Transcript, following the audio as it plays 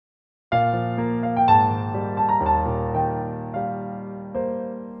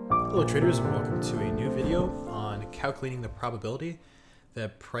Hello traders, and welcome to a new video on calculating the probability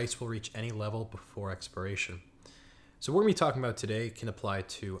that price will reach any level before expiration. So what we're going to be talking about today can apply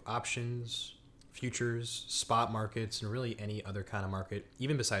to options, futures, spot markets, and really any other kind of market,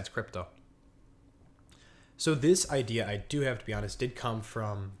 even besides crypto. So this idea, I do have to be honest, did come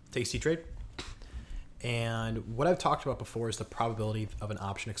from Tasty Trade. And what I've talked about before is the probability of an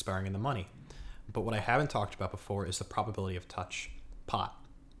option expiring in the money. But what I haven't talked about before is the probability of touch, pot.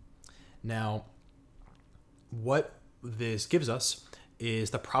 Now, what this gives us is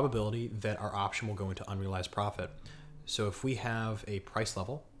the probability that our option will go into unrealized profit. So if we have a price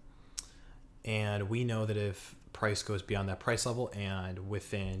level and we know that if price goes beyond that price level and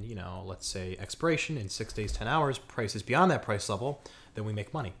within, let's say expiration in 6 days, 10 hours, price is beyond that price level, then we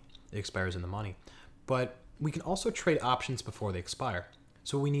make money. It expires in the money. But we can also trade options before they expire.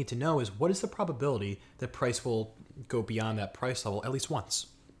 So what we need to know is what is the probability that price will go beyond that price level at least once,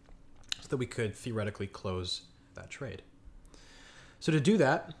 so that we could theoretically close that trade. So to do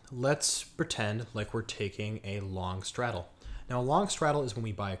that, let's pretend like we're taking a long straddle. Now a long straddle is when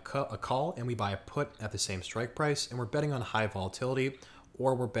we buy a call and we buy a put at the same strike price, and we're betting on high volatility,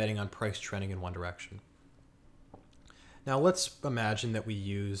 or we're betting on price trending in one direction. Now let's imagine that we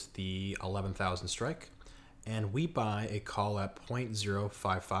use the 11,000 strike and we buy a call at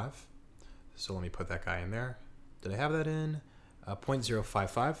 0.055. So let me put that guy in there. Did I have that in?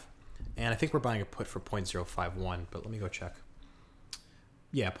 0.055. And I think we're buying a put for 0.051, but let me go check.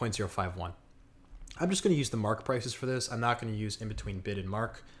 Yeah, 0.051. I'm just going to use the mark prices for this. I'm not going to use in between bid and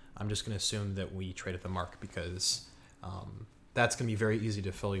mark. I'm just going to assume that we trade at the mark because that's going to be very easy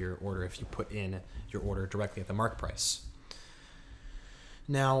to fill your order if you put in your order directly at the mark price.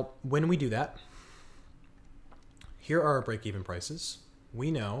 Now, when we do that, here are our break-even prices.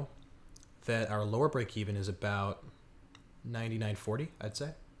 We know that our lower break-even is about 99.40, I'd say.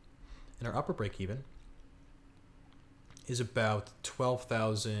 And our upper break-even is about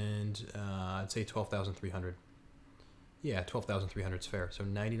 12,000, I'd say 12,300. Yeah, 12,300 is fair. So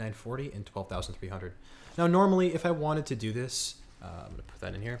 99.40 and 12,300. Now, normally, if I wanted to do this, I'm going to put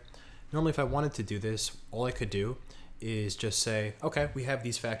that in here. Normally, if I wanted to do this, all I could do is just say, okay, we have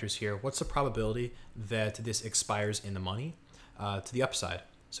these factors here. What's the probability that this expires in the money to the upside?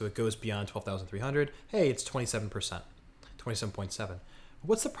 So it goes beyond 12,300. Hey, it's 27%, 27.7.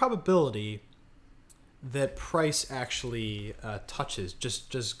 What's the probability that price actually touches,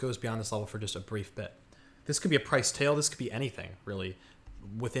 just goes beyond this level for just a brief bit? This could be a price tail. This could be anything, really,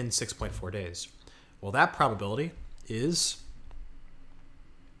 within 6.4 days. Well, that probability is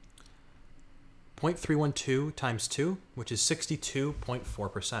 0.312 times 2, which is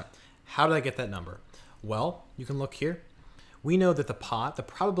 62.4%. How did I get that number? Well, you can look here. We know that the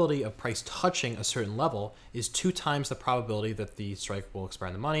probability of price touching a certain level is 2 times the probability that the strike will expire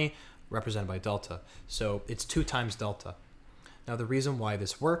in the money, represented by delta. So it's 2 times delta. Now the reason why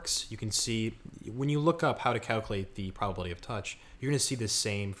this works, you can see when you look up how to calculate the probability of touch, you're going to see this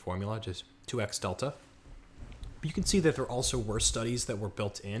same formula, just 2x delta. But you can see that there also were studies that were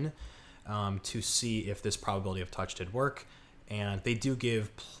built in to see if this probability of touch did work. And they do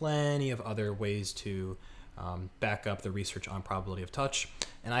give plenty of other ways to back up the research on probability of touch.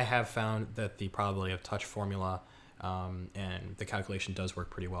 And I have found that the probability of touch formula and the calculation does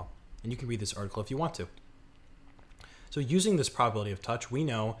work pretty well. And you can read this article if you want to. So using this probability of touch, we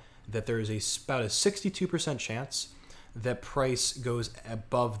know that there is about a 62% chance that price goes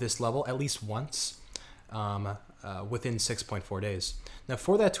above this level at least once within 6.4 days. Now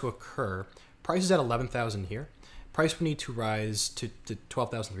for that to occur, price is at 11,000 here. Price would need to rise to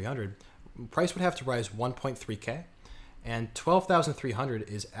 12,300. Price would have to rise 1.3K, and 12,300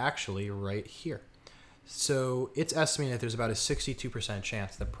 is actually right here. So it's estimated that there's about a 62%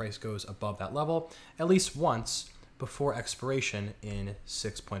 chance that price goes above that level at least once before expiration in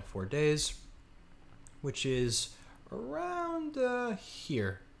 6.4 days, which is around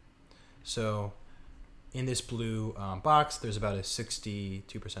here. So in this blue box, there's about a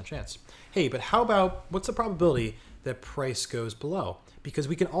 62% chance. Hey, but how about, what's the probability that price goes below? Because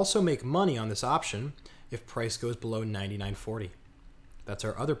we can also make money on this option if price goes below 99.40. That's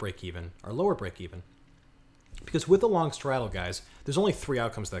our other break even, our lower break even. Because with a long straddle, guys, there's only 3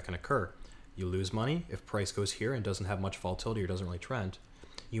 outcomes that can occur. You lose money if price goes here and doesn't have much volatility or doesn't really trend.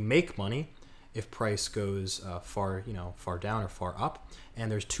 You make money if price goes far down or far up.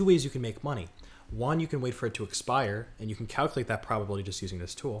 And there's 2 ways you can make money. One, you can wait for it to expire, and you can calculate that probability just using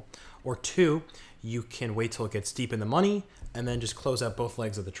this tool. Or 2, you can wait till it gets deep in the money and then just close out both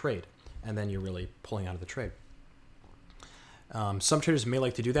legs of the trade. And then you're really pulling out of the trade. Some traders may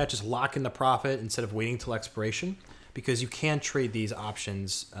like to do that, just lock in the profit instead of waiting till expiration. because you can trade these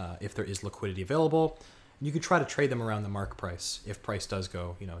options if there is liquidity available. You could try to trade them around the mark price if price does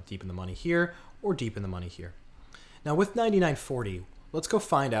go, deep in the money here or deep in the money here. Now with 99.40, let's go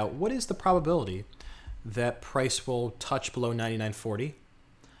find out what is the probability that price will touch below 99.40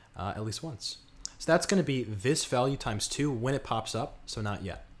 at least once. So that's going to be this value times 2 when it pops up, so not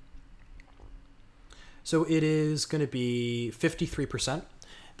yet. So it is going to be 53%.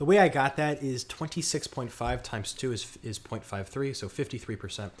 The way I got that is 26.5 times 2 is 0.53, so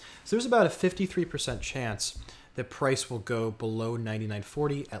 53%. So there's about a 53% chance that price will go below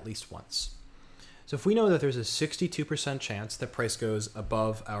 99.40 at least once. So if we know that there's a 62% chance that price goes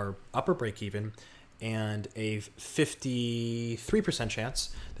above our upper break even and a 53%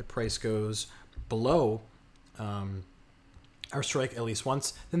 chance that price goes below our strike at least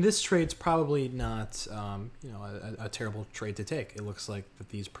once, then this trade's probably not a terrible trade to take. It looks like that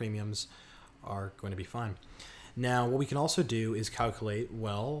these premiums are going to be fine. Now what we can also do is calculate,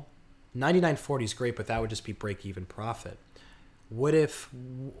 well, 99.40 is great, but that would just be break-even profit. What if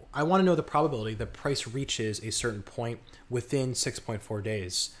I want to know the probability that price reaches a certain point within 6.4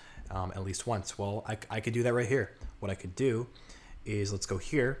 days at least once? Well, I could do that right here. What I could do is let's go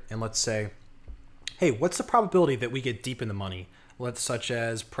here and let's say, hey, what's the probability that we get deep in the money? Such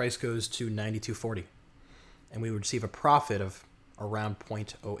as price goes to 92.40 and we would receive a profit of around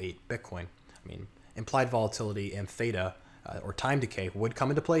 0.08 Bitcoin. I mean, implied volatility and theta or time decay would come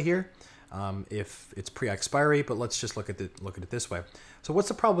into play here. If it's pre-expiry, but let's just look at it this way. So what's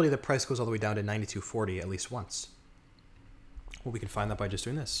the probability that price goes all the way down to 92.40 at least once? Well, we can find that by just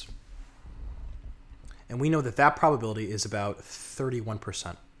doing this. And we know that that probability is about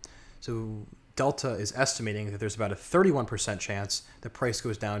 31%. So Delta is estimating that there's about a 31% chance that price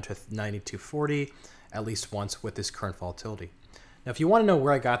goes down to 92.40 at least once with this current volatility. Now, if you want to know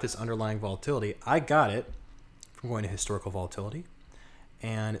where I got this underlying volatility, I got it from going to historical volatility.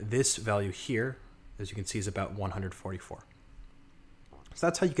 And this value here, as you can see, is about 144. So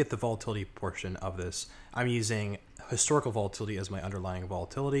that's how you get the volatility portion of this. I'm using historical volatility as my underlying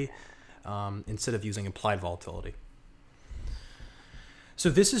volatility instead of using implied volatility. So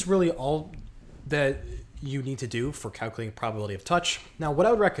this is really all that you need to do for calculating probability of touch. Now, what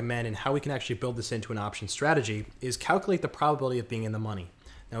I would recommend and how we can actually build this into an option strategy is calculate the probability of being in the money.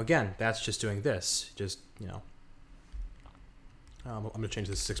 Now, again, that's just doing this. I'm going to change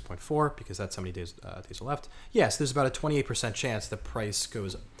this to 6.4 because that's how many days are left. Yes, there's about a 28% chance the price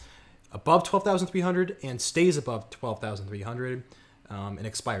goes above 12,300 and stays above 12,300 and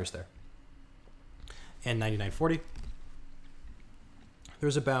expires there. And 99.40,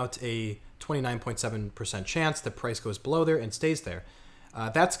 there's about a 29.7% chance the price goes below there and stays there.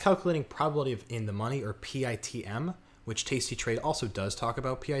 That's calculating probability of in the money, or PITM, which Tasty Trade also does talk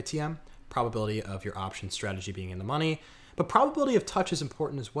about PITM, probability of your option strategy being in the money. But probability of touch is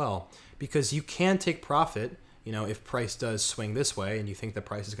important as well, because you can take profit. If price does swing this way and you think the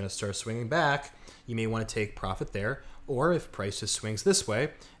price is going to start swinging back, you may want to take profit there. Or if price just swings this way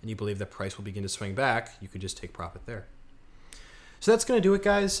and you believe that price will begin to swing back, you could just take profit there. So that's going to do it,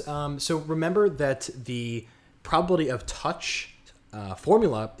 guys. So remember that the probability of touch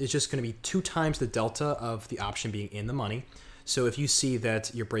formula is just going to be 2 times the delta of the option being in the money. So if you see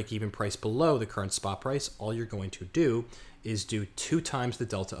that your break-even price below the current spot price, all you're going to do is do 2 times the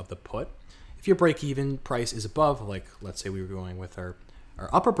delta of the put. If your break-even price is above, like let's say we were going with our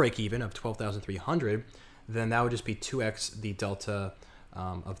upper break-even of 12,300, then that would just be 2x the delta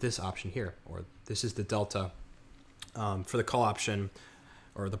of this option here, or this is the delta for the call option,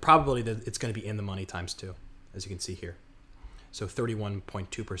 or the probability that it's going to be in the money times 2, as you can see here. So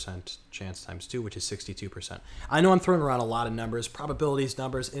 31.2% chance times 2, which is 62%. I know I'm throwing around a lot of numbers, probabilities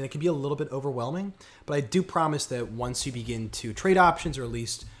numbers, and it can be a little bit overwhelming, but I do promise that once you begin to trade options, or at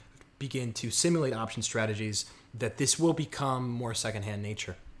least begin to simulate option strategies, that this will become more secondhand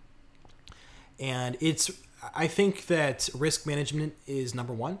nature. And I think that risk management is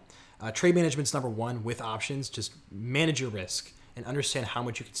number one. Trade management's number one with options. Just manage your risk and understand how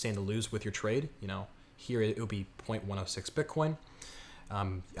much you can stand to lose with your trade. Here it will be 0.106 Bitcoin.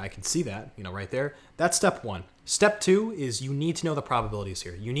 I can see that, right there. That's step 1. Step 2 is you need to know the probabilities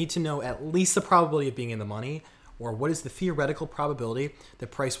here. You need to know at least the probability of being in the money, or what is the theoretical probability that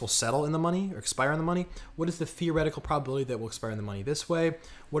price will settle in the money or expire in the money? What is the theoretical probability that will expire in the money this way?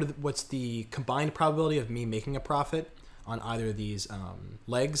 What's the combined probability of me making a profit on either of these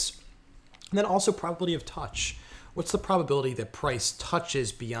legs? And then also probability of touch. What's the probability that price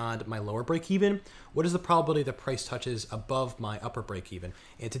touches beyond my lower break even? What is the probability that price touches above my upper break even?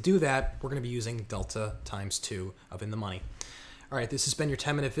 And to do that, we're going to be using delta times 2 of in the money. All right, this has been your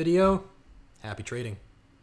 10-minute video. Happy trading.